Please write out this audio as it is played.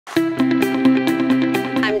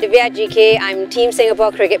Diviya G K. I'm Team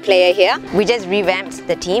Singapore cricket player here. We just revamped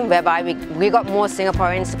the team whereby we got more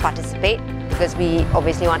Singaporeans to participate because we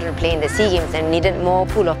obviously wanted to play in the SEA Games and needed more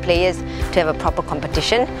pool of players to have a proper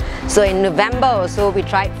competition. So in November or so we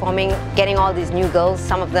tried getting all these new girls.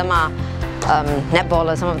 Some of them are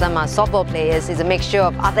netballers, some of them are softball players. It's a mixture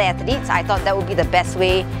of other athletes. I thought that would be the best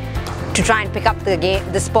way to try and pick up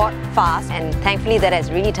the sport fast, and thankfully that has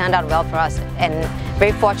really turned out well for us, and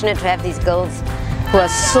very fortunate to have these girls who are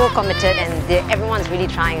so committed, and everyone's really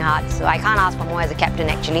trying hard, so I can't ask for more as a captain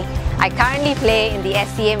actually. I currently play in the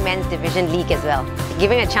ASEAN Men's Division League as well.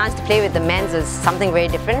 Giving a chance to play with the men's is something very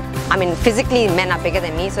different. I mean, physically men are bigger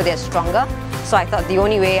than me, so they're stronger, so I thought the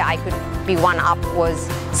only way I could be one up was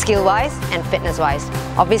skill-wise and fitness-wise.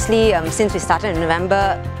 Obviously, since we started in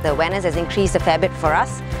November, the awareness has increased a fair bit for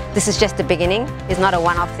us. This is just the beginning. It's not a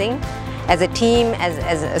one-off thing. As a team, as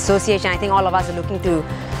an association, I think all of us are looking to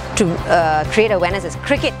create awareness as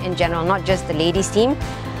cricket in general, not just the ladies team.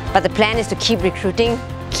 But the plan is to keep recruiting,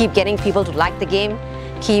 keep getting people to like the game,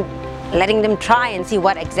 keep letting them try and see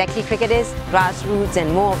what exactly cricket is, grassroots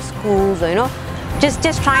and more of schools, or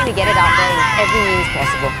just trying to get it out there in every means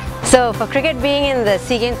possible. So for cricket being in the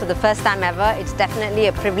SEA Games for the first time ever, it's definitely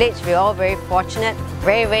a privilege. We're all very fortunate,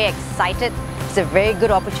 very, very excited. It's a very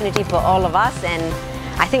good opportunity for all of us, and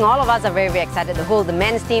I think all of us are very, very excited. The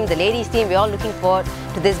men's team, the ladies team, we're all looking forward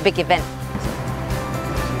to this big event.